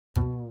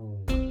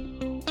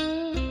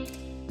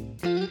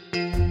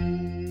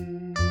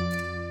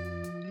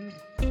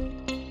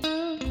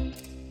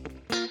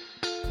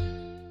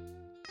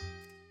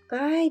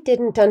I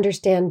didn't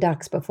understand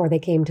ducks before they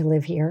came to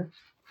live here.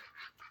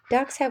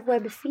 Ducks have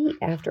webbed feet,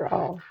 after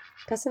all.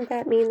 Doesn't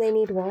that mean they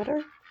need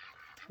water?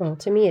 Well,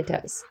 to me it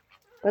does.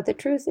 But the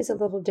truth is a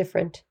little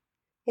different.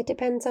 It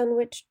depends on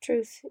which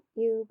truth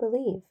you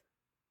believe.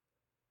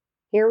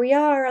 Here we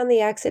are on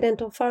the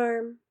accidental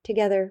farm,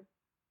 together.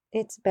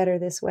 It's better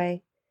this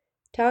way.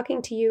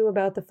 Talking to you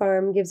about the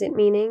farm gives it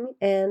meaning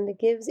and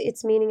gives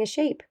its meaning a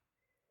shape.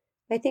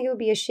 I think it would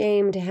be a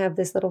shame to have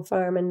this little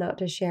farm and not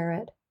to share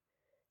it.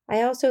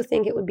 I also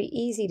think it would be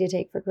easy to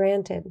take for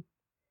granted.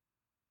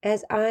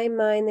 As I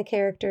mine the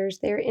characters,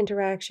 their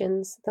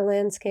interactions, the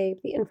landscape,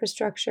 the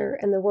infrastructure,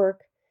 and the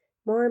work,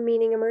 more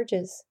meaning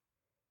emerges.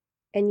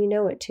 And you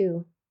know it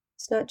too.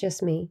 It's not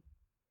just me.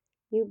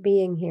 You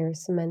being here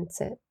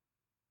cements it.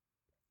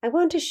 I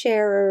want to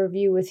share a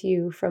review with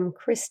you from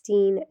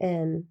Christine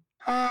N.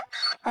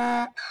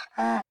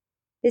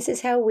 This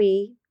is how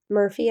we,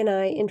 Murphy and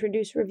I,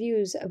 introduce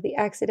reviews of the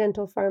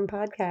Accidental Farm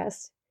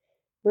podcast.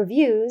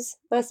 Reviews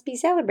must be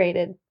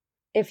celebrated.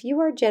 If you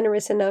are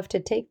generous enough to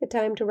take the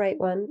time to write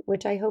one,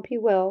 which I hope you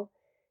will,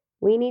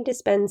 we need to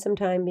spend some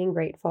time being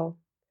grateful.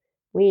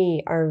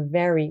 We are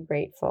very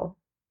grateful.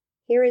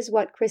 Here is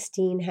what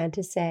Christine had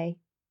to say.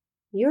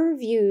 Your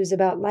views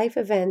about life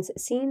events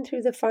seen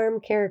through the farm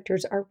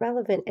characters are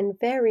relevant and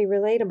very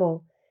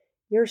relatable.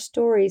 Your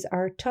stories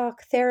are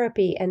talk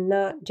therapy and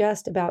not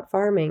just about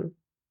farming.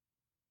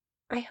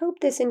 I hope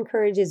this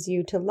encourages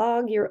you to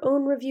log your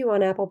own review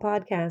on Apple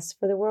Podcasts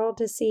for the world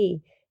to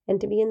see and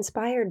to be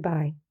inspired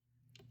by.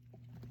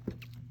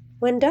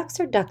 When ducks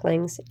are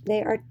ducklings,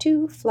 they are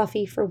too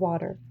fluffy for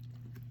water.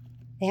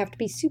 They have to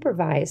be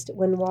supervised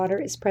when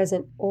water is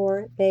present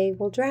or they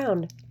will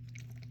drown.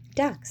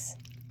 Ducks.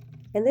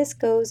 And this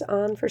goes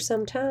on for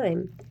some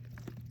time.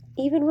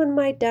 Even when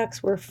my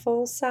ducks were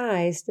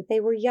full-sized,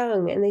 they were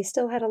young and they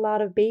still had a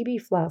lot of baby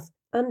fluff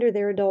under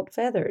their adult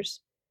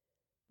feathers.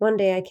 One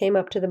day I came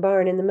up to the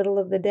barn in the middle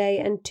of the day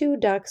and 2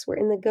 ducks were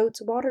in the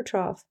goat's water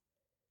trough.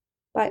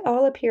 By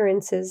all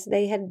appearances,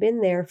 they had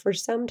been there for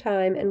some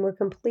time and were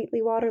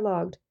completely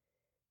waterlogged.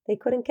 They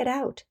couldn't get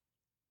out.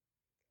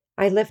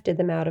 I lifted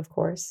them out, of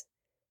course.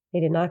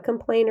 They did not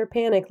complain or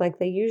panic like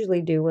they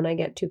usually do when I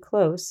get too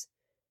close.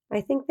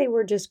 I think they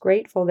were just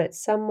grateful that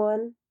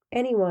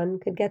anyone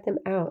could get them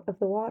out of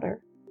the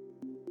water.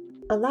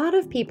 A lot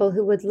of people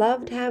who would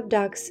love to have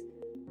ducks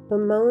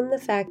bemoan the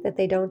fact that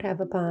they don't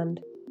have a pond.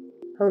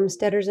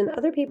 Homesteaders and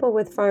other people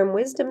with farm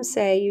wisdom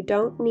say you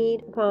don't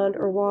need a pond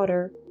or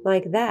water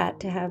like that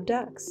to have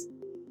ducks.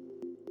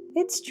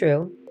 It's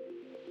true.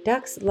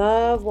 Ducks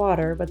love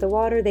water, but the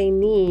water they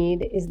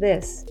need is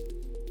this.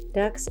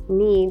 Ducks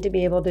need to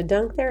be able to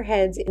dunk their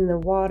heads in the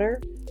water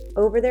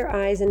over their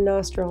eyes and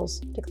nostrils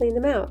to clean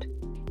them out.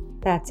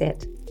 That's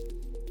it.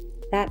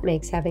 That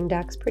makes having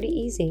ducks pretty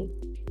easy.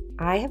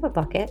 I have a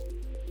bucket,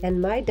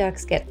 and my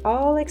ducks get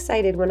all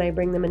excited when I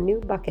bring them a new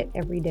bucket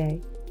every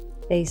day.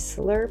 They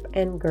slurp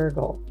and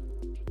gurgle.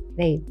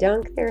 They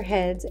dunk their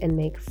heads and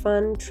make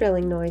fun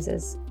trilling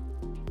noises.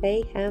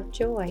 They have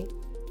joy.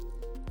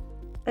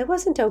 I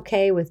wasn't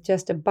okay with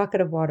just a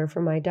bucket of water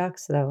for my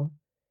ducks, though.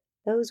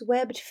 Those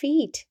webbed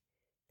feet.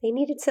 They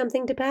needed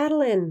something to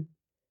paddle in.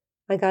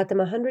 I got them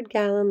a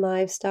 100-gallon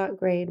livestock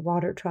grade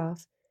water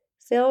trough,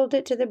 filled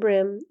it to the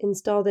brim,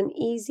 installed an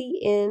easy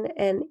in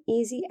and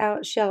easy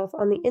out shelf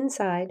on the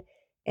inside,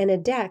 and a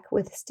deck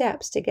with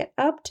steps to get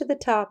up to the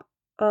top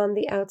on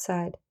the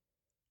outside.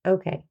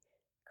 Okay,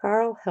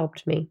 Carl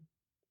helped me.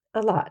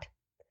 A lot.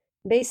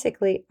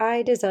 Basically,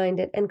 I designed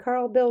it and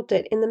Carl built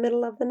it in the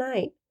middle of the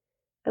night.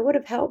 I would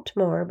have helped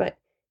more, but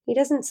he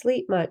doesn't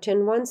sleep much,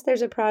 and once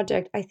there's a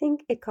project, I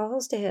think it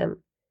calls to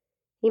him.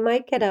 He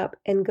might get up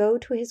and go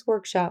to his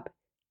workshop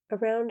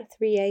around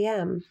 3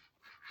 a.m.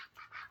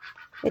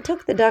 It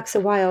took the ducks a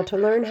while to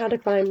learn how to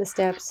climb the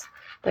steps,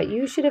 but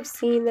you should have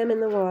seen them in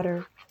the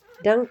water,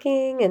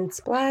 dunking and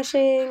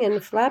splashing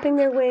and flapping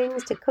their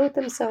wings to coat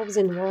themselves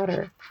in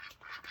water.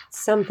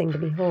 Something to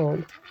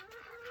behold.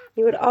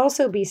 You would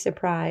also be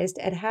surprised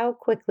at how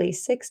quickly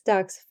 6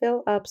 ducks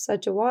fill up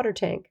such a water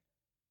tank.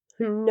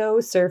 No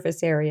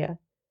surface area.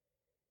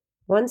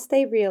 Once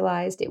they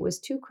realized it was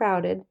too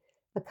crowded,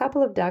 a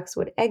couple of ducks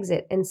would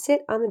exit and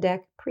sit on the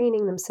deck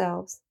preening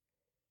themselves.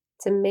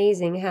 It's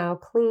amazing how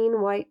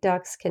clean white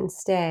ducks can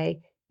stay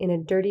in a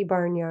dirty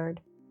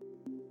barnyard.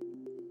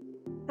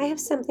 I have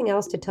something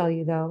else to tell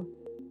you, though.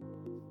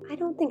 I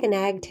don't think an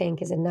ag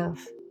tank is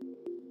enough.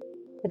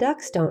 The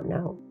ducks don't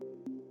know,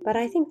 but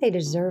I think they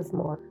deserve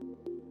more.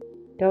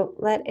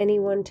 Don't let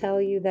anyone tell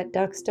you that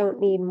ducks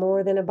don't need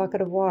more than a bucket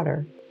of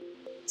water.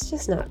 It's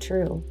just not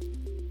true.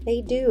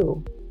 They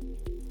do.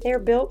 They're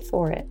built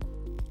for it.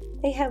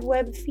 They have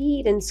webbed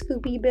feet and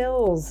scoopy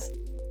bills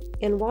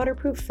and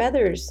waterproof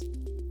feathers,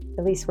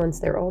 at least once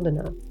they're old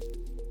enough.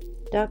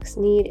 Ducks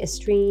need a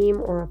stream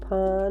or a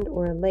pond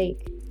or a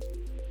lake.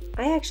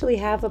 I actually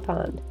have a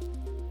pond,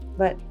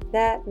 but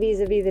that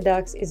vis-a-vis the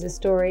ducks is a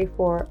story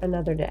for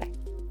another day.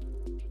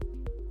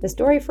 The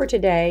story for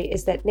today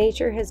is that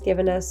nature has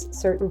given us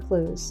certain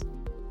clues.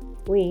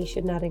 We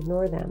should not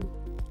ignore them.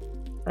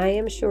 I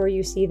am sure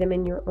you see them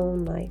in your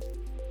own life.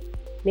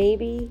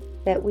 Maybe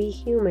that we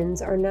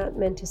humans are not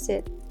meant to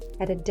sit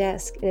at a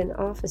desk in an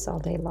office all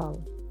day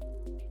long.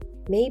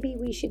 Maybe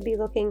we should be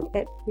looking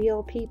at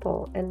real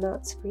people and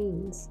not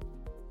screens.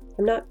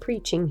 I'm not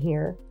preaching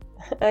here.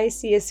 I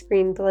see a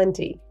screen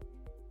plenty.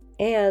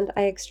 And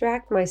I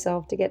extract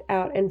myself to get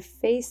out and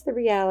face the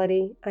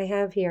reality I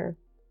have here.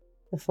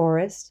 The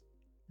forest,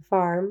 the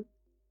farm.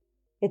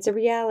 It's a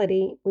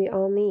reality we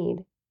all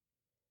need.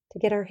 To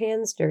get our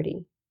hands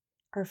dirty,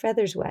 our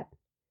feathers wet,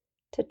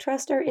 to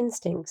trust our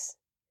instincts.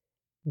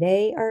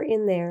 They are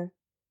in there.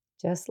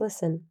 Just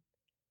listen.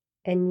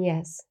 And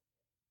yes,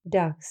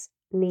 ducks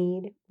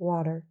need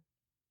water.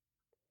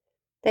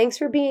 Thanks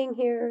for being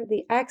here.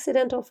 The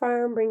Accidental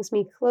Farm brings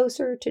me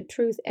closer to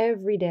truth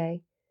every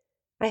day.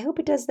 I hope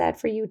it does that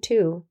for you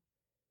too.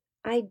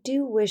 I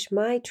do wish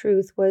my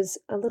truth was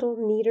a little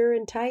neater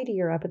and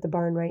tidier up at the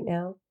barn right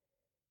now.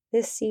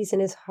 This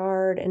season is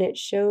hard and it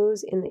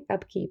shows in the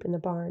upkeep in the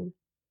barn.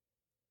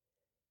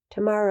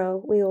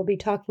 Tomorrow we will be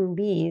talking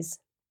bees,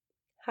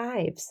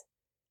 hives.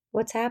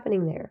 What's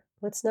happening there?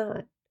 What's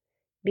not?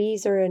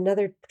 Bees are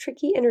another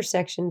tricky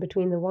intersection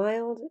between the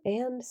wild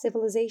and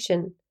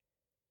civilization.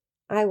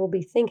 I will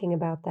be thinking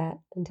about that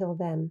until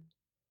then.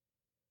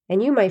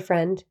 And you, my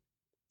friend,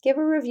 give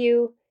a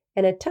review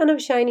and a ton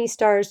of shiny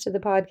stars to the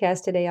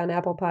podcast today on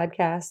Apple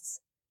Podcasts.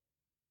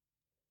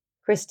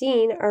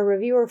 Christine, our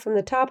reviewer from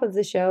the top of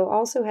the show,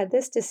 also had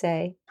this to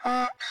say.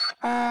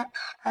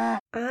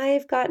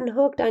 I've gotten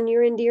hooked on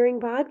your endearing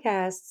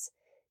podcasts.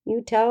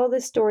 You tell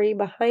the story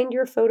behind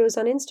your photos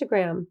on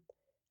Instagram.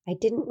 I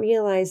didn't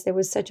realize there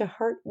was such a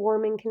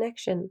heartwarming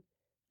connection.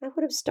 I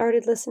would have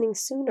started listening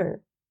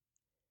sooner.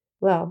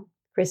 Well,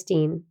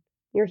 Christine,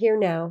 you're here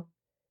now.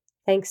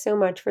 Thanks so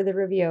much for the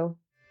review.